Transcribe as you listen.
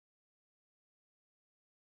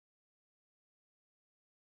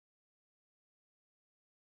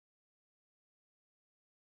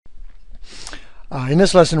In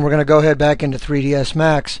this lesson, we're going to go ahead back into 3ds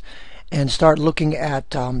Max and start looking at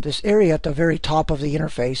this area at the very top of the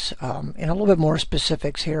interface in a little bit more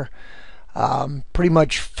specifics here. Pretty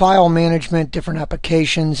much file management, different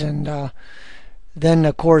applications, and then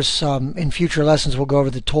of course in future lessons we'll go over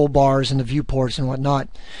the toolbars and the viewports and whatnot.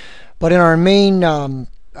 But in our main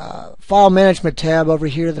file management tab over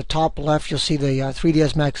here at the top left, you'll see the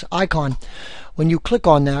 3ds Max icon. When you click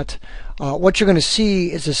on that, what you're going to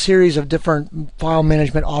see is a series of different file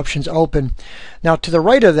management options open. Now to the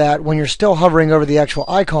right of that, when you're still hovering over the actual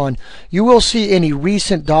icon, you will see any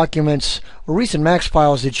recent documents or recent Max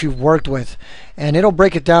files that you've worked with, and it'll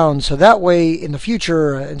break it down so that way in the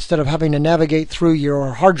future, instead of having to navigate through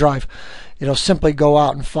your hard drive, it'll simply go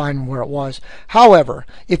out and find where it was. However,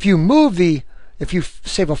 if you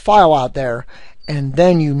save a file out there and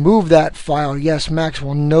then you move that file, yes, Max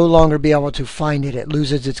will no longer be able to find it. It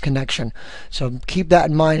loses its connection. So keep that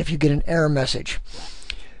in mind if you get an error message.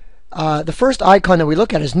 The first icon that we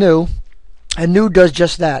look at is New, and New does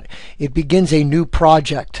just that. It begins a new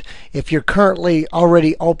project. If you're currently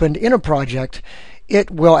already opened in a project, it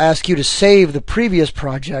will ask you to save the previous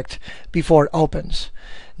project before it opens.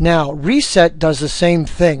 Now, Reset does the same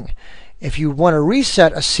thing. If you want to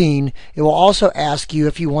reset a scene, it will also ask you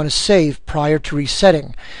if you want to save prior to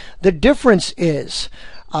resetting. The difference is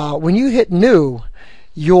when you hit New,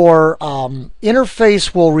 your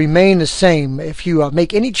interface will remain the same. If you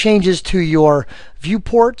make any changes to your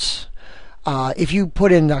viewports, if you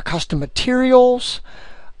put in custom materials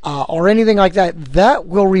or anything like that, that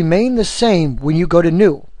will remain the same when you go to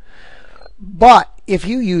New. But if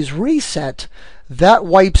you use Reset, that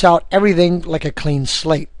wipes out everything like a clean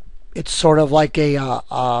slate. It's sort of like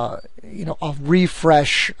a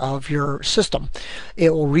refresh of your system.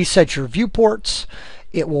 It will reset your viewports.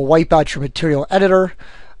 It will wipe out your material editor.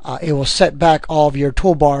 It will set back all of your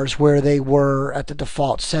toolbars where they were at the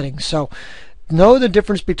default settings. So know the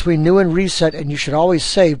difference between New and Reset, and you should always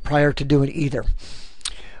save prior to doing either.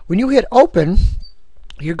 When you hit Open,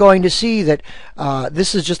 you're going to see that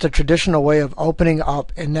this is just a traditional way of opening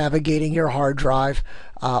up and navigating your hard drive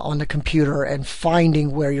on the computer and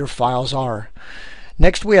finding where your files are.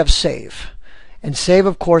 Next we have Save. And Save,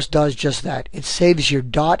 of course, does just that. It saves your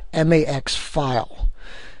 .max file.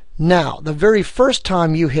 Now, the very first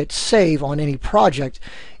time you hit Save on any project,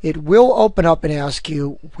 it will open up and ask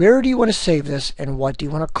you, where do you want to save this and what do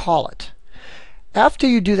you want to call it? After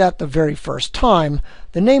you do that the very first time,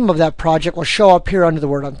 the name of that project will show up here under the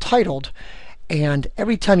word Untitled, and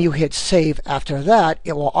every time you hit Save after that,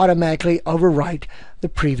 it will automatically overwrite the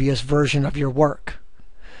previous version of your work.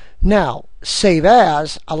 Now, Save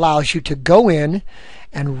As allows you to go in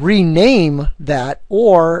and rename that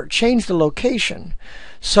or change the location.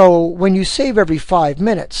 So when you save every 5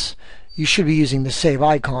 minutes, you should be using the Save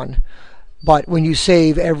icon. But when you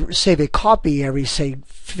save a copy every, say,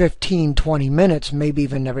 15-20 minutes, maybe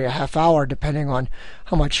even every half hour, depending on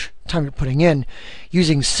how much time you're putting in,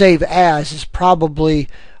 using Save As is probably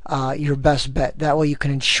your best bet. That way you can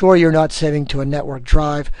ensure you're not saving to a network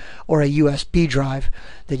drive or a USB drive,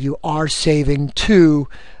 that you are saving to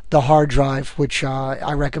the hard drive, which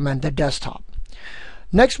I recommend the desktop.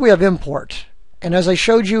 Next we have Import. And as I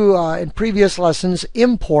showed you in previous lessons,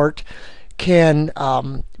 import can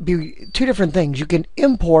be two different things. You can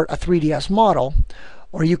import a 3ds model,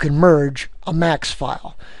 or you can merge a Max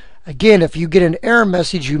file. Again, if you get an error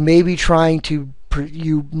message, you may be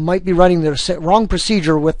you might be running the wrong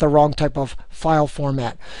procedure with the wrong type of file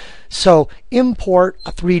format. So import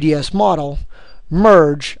a 3ds model,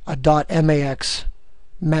 merge a .max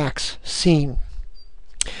Max scene.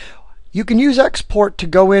 You can use export to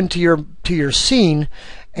go into your scene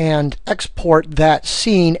and export that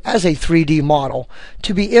scene as a 3D model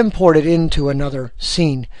to be imported into another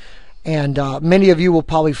scene. And many of you will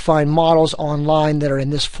probably find models online that are in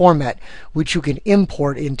this format, which you can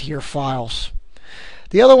import into your files.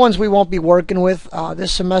 The other ones we won't be working with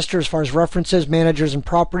this semester as far as references, managers, and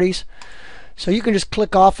properties. So you can just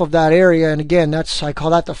click off of that area, and again, I call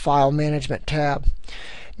that the File Management tab.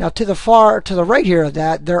 Now to the right here of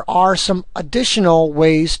that, there are some additional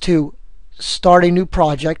ways to start a new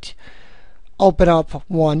project, open up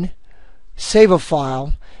one, save a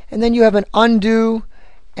file, and then you have an undo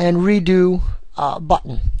and redo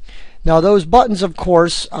button. Now those buttons, of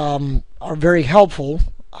course, are very helpful.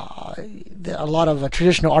 A lot of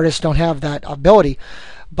traditional artists don't have that ability,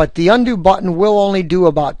 but the undo button will only do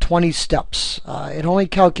about 20 steps. It only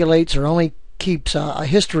calculates or only keeps a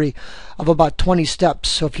history of about 20 steps.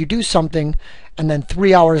 So if you do something and then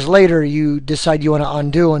 3 hours later you decide you want to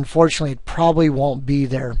undo, unfortunately it probably won't be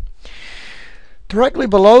there. Directly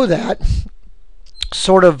below that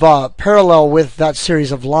sort of parallel with that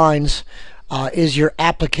series of lines is your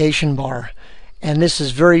application bar. And this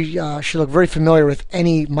is very should look very familiar with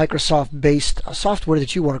any Microsoft-based software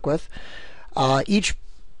that you work with. Each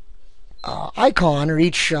icon or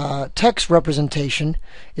each text representation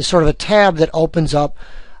is sort of a tab that opens up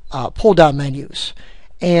pull-down menus.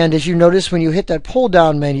 And as you notice when you hit that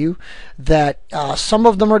pull-down menu, that some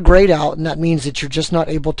of them are grayed out, and that means that you're just not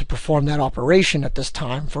able to perform that operation at this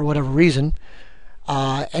time for whatever reason.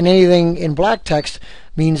 And anything in black text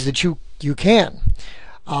means that you can.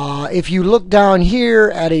 If you look down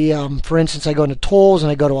here at a, for instance, I go into Tools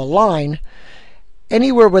and I go to Align,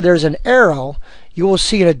 anywhere where there's an arrow, you will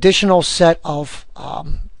see an additional set of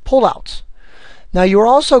pullouts. Now you're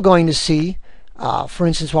also going to see, for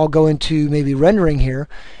instance, I'll go into maybe rendering here,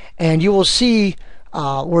 and you will see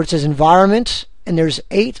where it says environment, and there's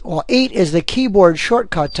 8. Well, 8 is the keyboard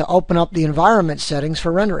shortcut to open up the environment settings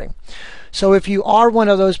for rendering. So if you are one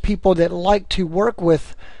of those people that like to work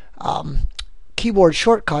with keyboard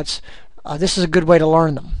shortcuts, this is a good way to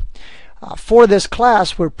learn them. For this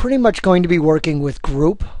class, we're pretty much going to be working with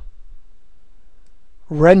group,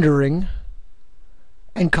 rendering,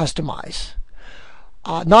 and customize.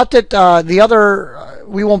 Not that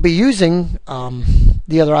we won't be using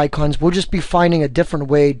the other icons, we'll just be finding a different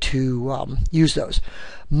way to use those.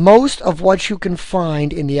 Most of what you can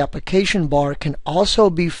find in the application bar can also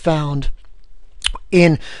be found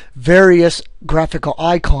in various graphical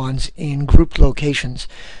icons in grouped locations.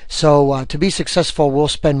 So to be successful, we'll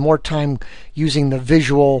spend more time using the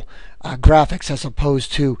visual graphics as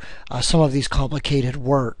opposed to some of these complicated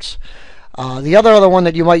words. The other one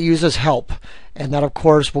that you might use is help, and that of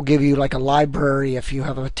course will give you like a library. If you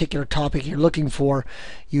have a particular topic you're looking for,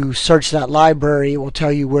 you search that library, it will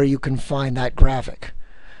tell you where you can find that graphic.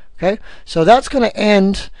 Okay, so that's going to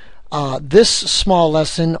end this small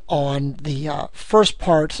lesson on the first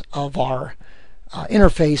part of our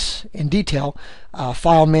interface in detail,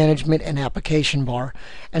 file management and application bar.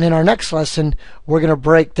 And in our next lesson, we're going to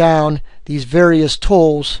break down these various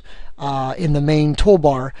tools in the main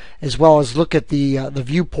toolbar, as well as look at the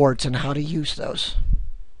viewports and how to use those.